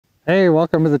Hey,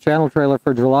 welcome to the channel trailer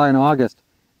for July and August.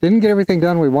 Didn't get everything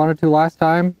done we wanted to last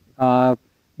time.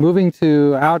 Moving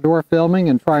to outdoor filming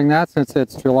and trying that since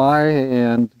it's July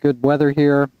and good weather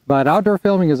here. But outdoor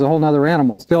filming is a whole nother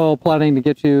animal. Still planning to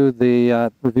get you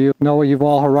the review of Noah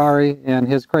Yuval Harari and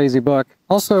his crazy book.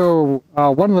 Also,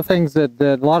 one of the things that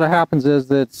a lot of happens is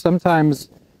that sometimes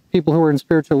people who are in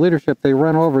spiritual leadership, they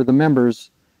run over the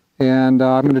members. And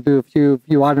I'm going to do a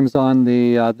few items on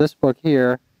this book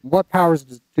here. What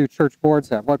powers do church boards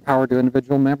have? What power do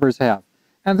individual members have?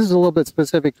 And this is a little bit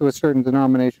specific to a certain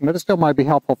denomination, but it still might be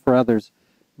helpful for others.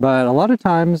 But a lot of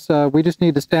times, we just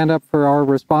need to stand up for our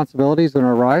responsibilities and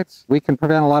our rights. We can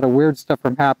prevent a lot of weird stuff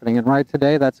from happening. And right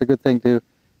today, that's a good thing to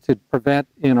prevent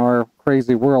in our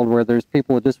crazy world where there's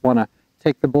people who just want to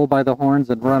take the bull by the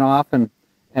horns and run off and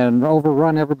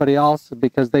overrun everybody else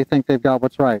because they think they've got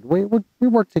what's right. We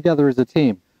work together as a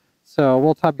team. So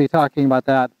we'll be talking about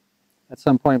that at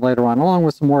some point later on, along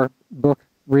with some more book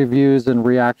reviews and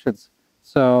reactions.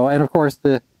 So, and of course,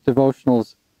 the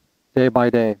devotionals day by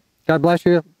day. God bless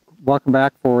you. Welcome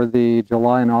back for the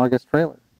July and August trailer.